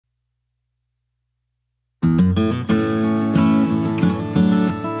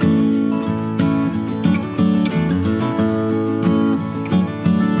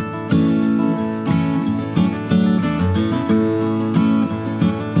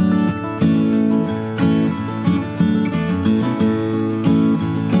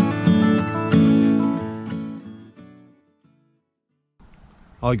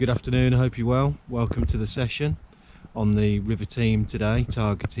Hi, good afternoon, I hope you're well. Welcome to the session on the River Teme today,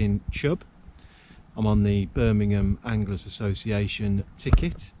 targeting chub. I'm on the Birmingham Anglers Association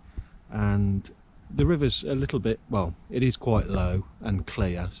ticket, and the river's a little bit, well, it is quite low and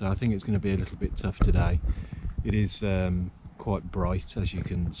clear, so I think it's going to be a little bit tough today. It is quite bright, as you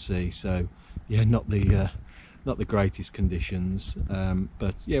can see, so yeah, not the greatest conditions,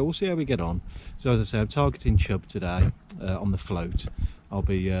 but yeah, we'll see how we get on. So as I say, I'm targeting chub today on the float. I'll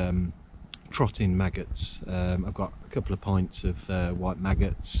be trotting maggots. I've got a couple of pints of white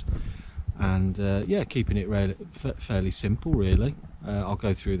maggots, and yeah, keeping it fairly simple really. I'll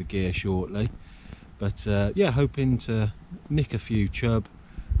go through the gear shortly, but yeah, hoping to nick a few chub,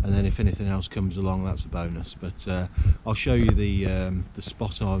 and then if anything else comes along, that's a bonus. But I'll show you the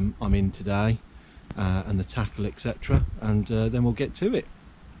spot I'm in today, and the tackle, etc., and then we'll get to it.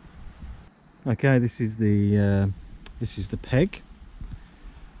 Okay, this is the peg.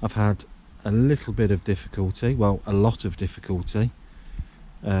 I've had a little bit of difficulty, well, a lot of difficulty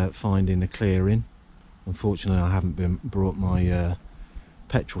finding a clearing. Unfortunately, I haven't brought my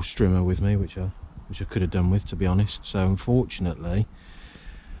petrol strimmer with me, which I could have done with, to be honest. So unfortunately,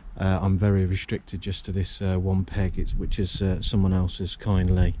 I'm very restricted just to this one peg, which is someone else has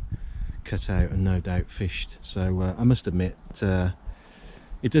kindly cut out and no doubt fished. So I must admit,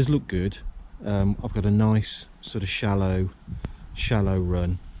 it does look good. I've got a nice sort of shallow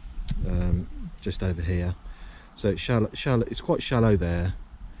run just over here, so it's shallow, it's quite shallow there,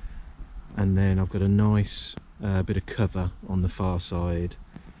 and then I've got a nice bit of cover on the far side,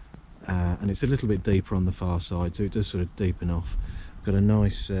 and it's a little bit deeper on the far side, so it does sort of deepen off. I've got a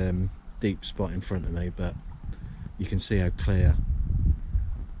nice deep spot in front of me, but you can see how clear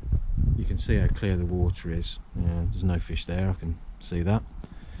the water is. There's no fish there, I can see that.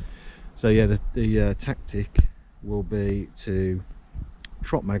 So yeah, the tactic will be to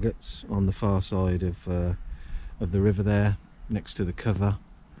trot maggots on the far side of the river there, next to the cover,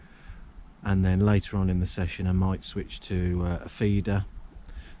 and then later on in the session I might switch to a feeder.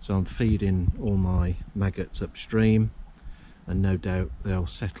 So I'm feeding all my maggots upstream, and no doubt they'll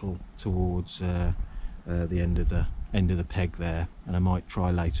settle towards the end of the peg there, and I might try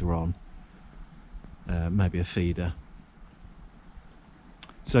later on maybe a feeder.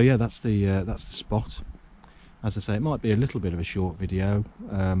 So yeah, that's the spot. As I say, it might be a little bit of a short video.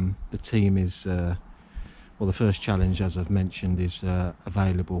 The team is, well, the first challenge, as I've mentioned, is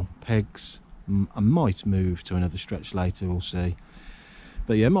available pegs. I might move to another stretch later, we'll see.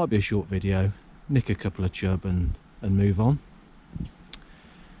 But yeah, it might be a short video, nick a couple of chub and move on.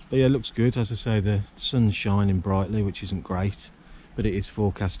 But yeah, it looks good. As I say, the sun's shining brightly, which isn't great, but it is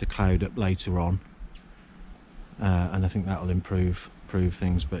forecast to cloud up later on, and I think that'll improve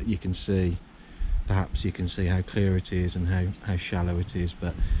things. But you can see, perhaps you can see how clear it is and how shallow it is,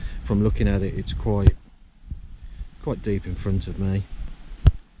 but from looking at it, it's quite deep in front of me,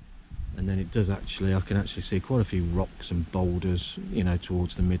 and then it does actually, I can actually see quite a few rocks and boulders, you know,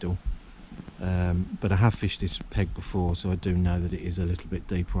 towards the middle. But I have fished this peg before, so I do know that it is a little bit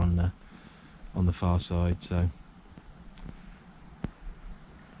deeper on the far side. So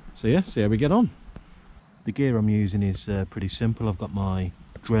yeah, see how we get on. The gear I'm using is pretty simple. I've got my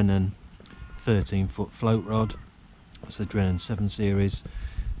Drennan 13-foot float rod. That's the Drennan 7 series.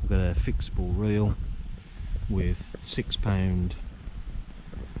 I've got a fixed ball reel with 6-pound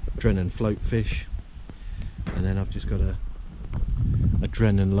Drennan float fish, and then I've just got a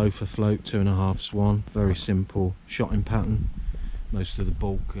Drennan loafer float 2.5 swan. Very simple shotting pattern. Most of the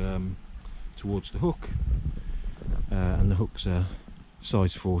bulk towards the hook, and the hooks are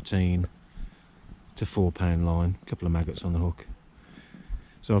size 14 to 4-pound line. A couple of maggots on the hook.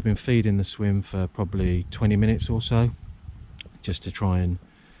 So I've been feeding the swim for probably 20 minutes or so, just to try and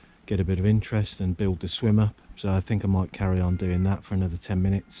get a bit of interest and build the swim up. So I think I might carry on doing that for another 10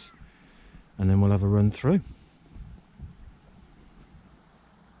 minutes, and then we'll have a run through.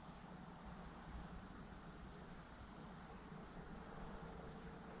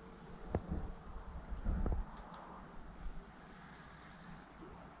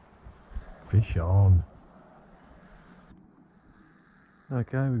 Fish on.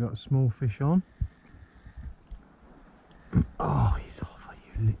 Okay, we've got a small fish on. Oh, he's off. Are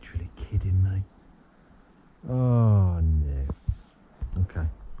you literally kidding me? Oh no. Okay.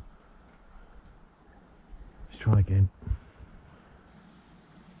 Let's try again.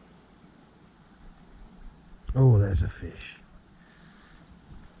 Oh, there's a fish.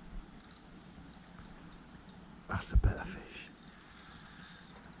 That's a better fish.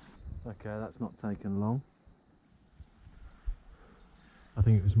 Okay, that's not taken long. I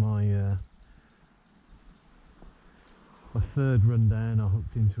think it was my My third run down I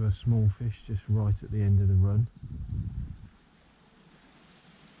hooked into a small fish just right at the end of the run,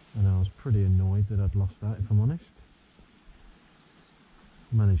 and I was pretty annoyed that I'd lost that, if I'm honest.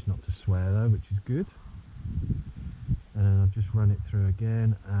 Managed not to swear though, which is good. And then I've just run it through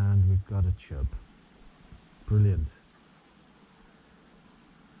again and we've got a chub. Brilliant.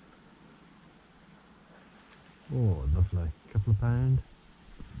 Oh, lovely. Couple of pound.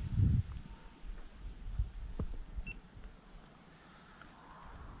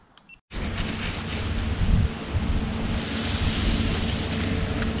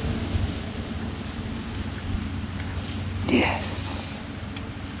 Yes.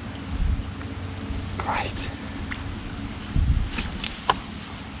 Great.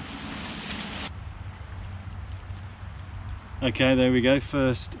 Okay, there we go,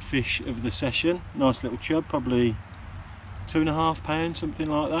 first fish of the session. Nice little chub, probably 2.5 pounds, something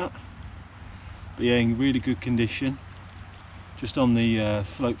like that. But yeah, in really good condition. Just on the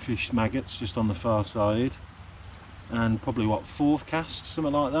float fish maggots, just on the far side. And probably what, 4th cast,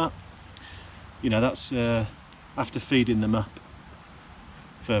 something like that. You know, that's after feeding them up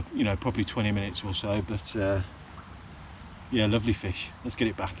for, you know, probably 20 minutes or so. But yeah, lovely fish. Let's get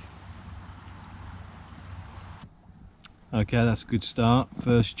it back. Okay, that's a good start.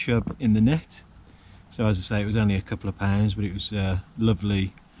 First chub in the net. So as I say, it was only a couple of pounds, but it was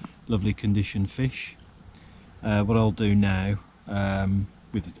lovely condition fish. What I'll do now, I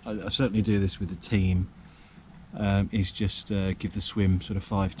certainly do this with the team, is just give the swim sort of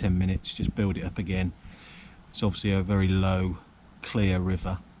 5-10 minutes, just build it up again. It's obviously a very low, clear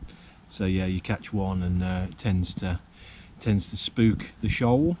river, so yeah, you catch one and it tends to spook the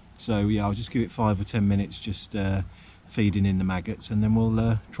shoal. So yeah, I'll just give it 5 or 10 minutes, just feeding in the maggots, and then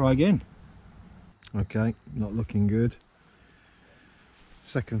we'll try again. Okay, not looking good.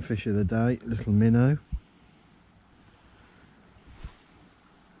 Second fish of the day, little minnow.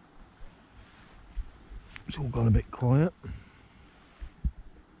 It's all gone a bit quiet.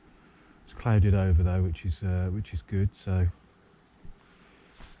 It's clouded over though, which is good. So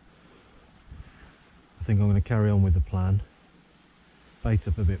I think I'm going to carry on with the plan. Bait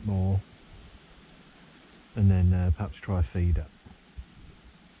up a bit more, and then perhaps try a feeder.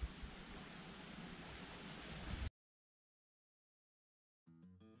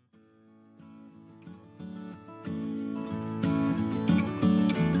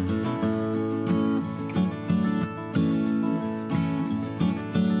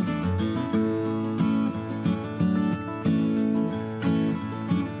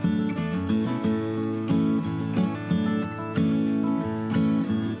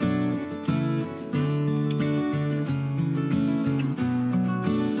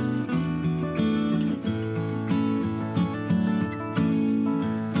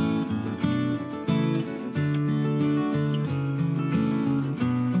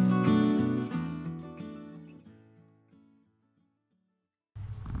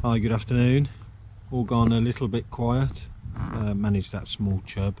 Hi, good afternoon. All gone a little bit quiet. Managed that small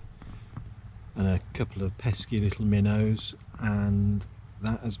chub and a couple of pesky little minnows, and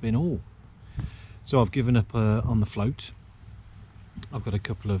that has been all. So I've given up on the float. I've got a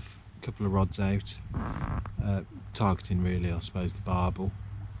couple of rods out, targeting really, I suppose, the barbel.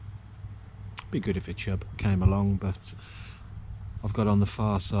 Be good if a chub came along, but I've got on the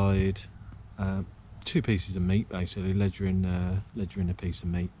far side 2 pieces of meat, basically ledgering a piece of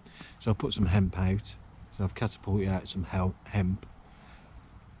meat. So I've put some hemp out, so I've catapulted out some hemp,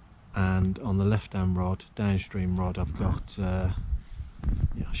 and on the left hand rod, downstream rod, I've got yeah,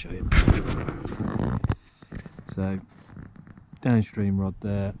 I'll show you. So downstream rod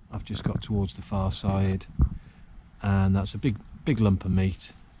there, I've just got towards the far side, and that's a big lump of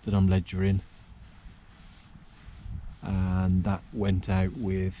meat that I'm ledgering, and that went out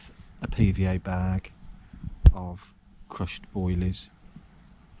with a PVA bag of crushed boilies.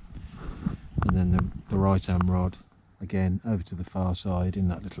 And then the right hand rod, again over to the far side in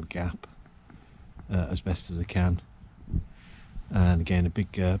that little gap, as best as I can, and again a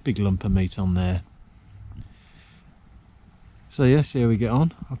big lump of meat on there. So yeah, see how we get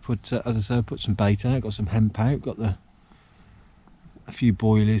on. I put, as I say, I put some bait out, got some hemp out, got a few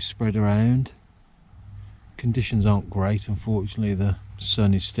boilies spread around. Conditions aren't great, unfortunately. The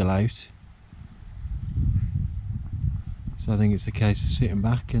sun is still out, so I think it's a case of sitting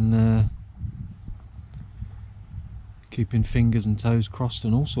back and keeping fingers and toes crossed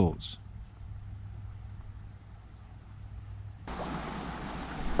and all sorts.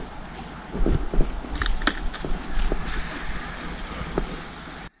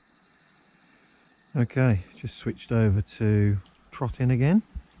 Okay, just switched over to trotting again,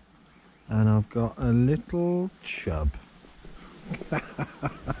 and I've got a little chub.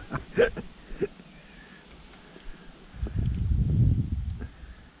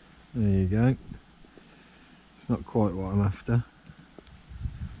 There you go. It's not quite what I'm after.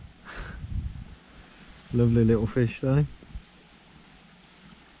 Lovely little fish though.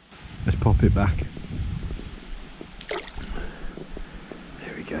 Let's pop it back.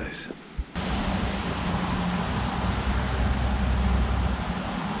 There he goes.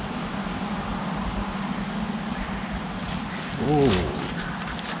 Oh.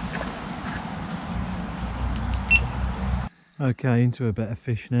 Okay, into a better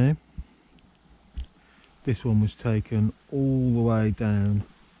fish now. This one was taken all the way down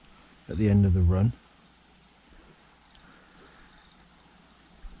at the end of the run,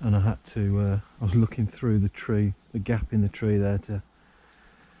 and I had to I was looking through the tree, the gap in the tree there,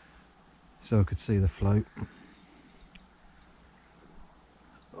 so I could see the float.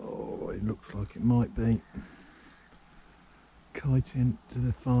 Oh, it looks like it might be kiting to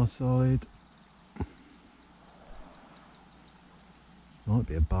the far side. Might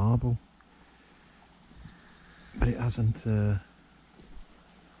be a barbel, but it hasn't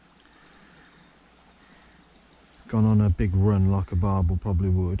gone on a big run like a barbel probably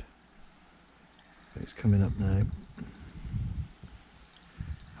would. But it's coming up now.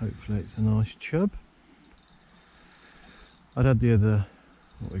 Hopefully it's a nice chub. I'd had the other,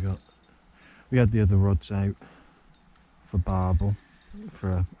 what we got? We had the other rods out for barbel for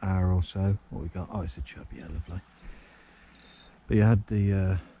an hour or so. What we got? Oh, it's a chub, yeah, lovely. But you had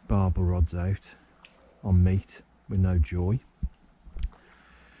the barbel rods out on meat with no joy.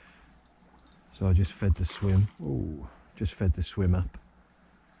 So I just fed the swim. Ooh, just fed the swim up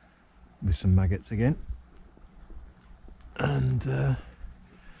with some maggots again. And here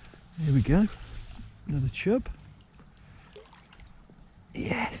we go. Another chub.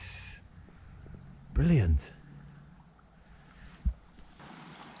 Yes. Brilliant.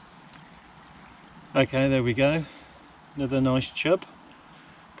 Okay, there we go. Another nice chub.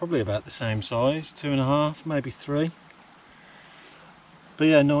 Probably about the same size, 2.5, maybe 3. But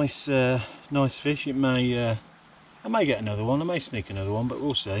yeah, nice, nice fish. It may, I may get another one. I may sneak another one, but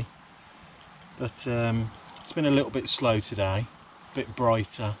we'll see. But it's been a little bit slow today, a bit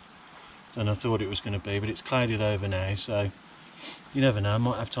brighter than I thought it was going to be. But it's clouded over now, so you never know. I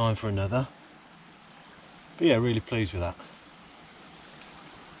might have time for another. But yeah, really pleased with that.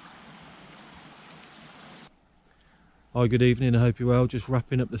 Hi, good evening, I hope you're well. Just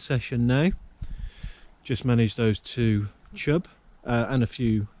wrapping up the session now. Just managed those 2 chub and a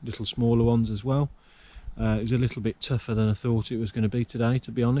few little smaller ones as well. It was a little bit tougher than I thought it was going to be today,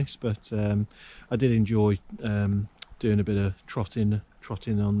 to be honest, but I did enjoy doing a bit of trotting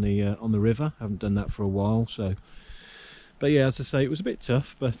on the river. I haven't done that for a while, so. But yeah, as I say, it was a bit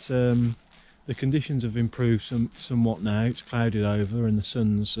tough, but the conditions have improved somewhat now. It's clouded over and the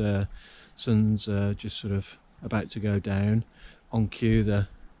sun's just sort of about to go down. On cue, the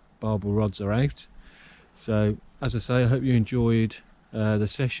barbel rods are out. So as I say, I hope you enjoyed the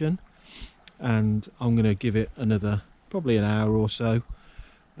session, and I'm going to give it another probably an hour or so,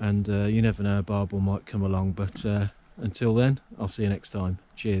 and you never know, a barbel might come along. But until then, I'll see you next time.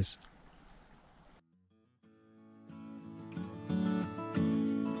 Cheers.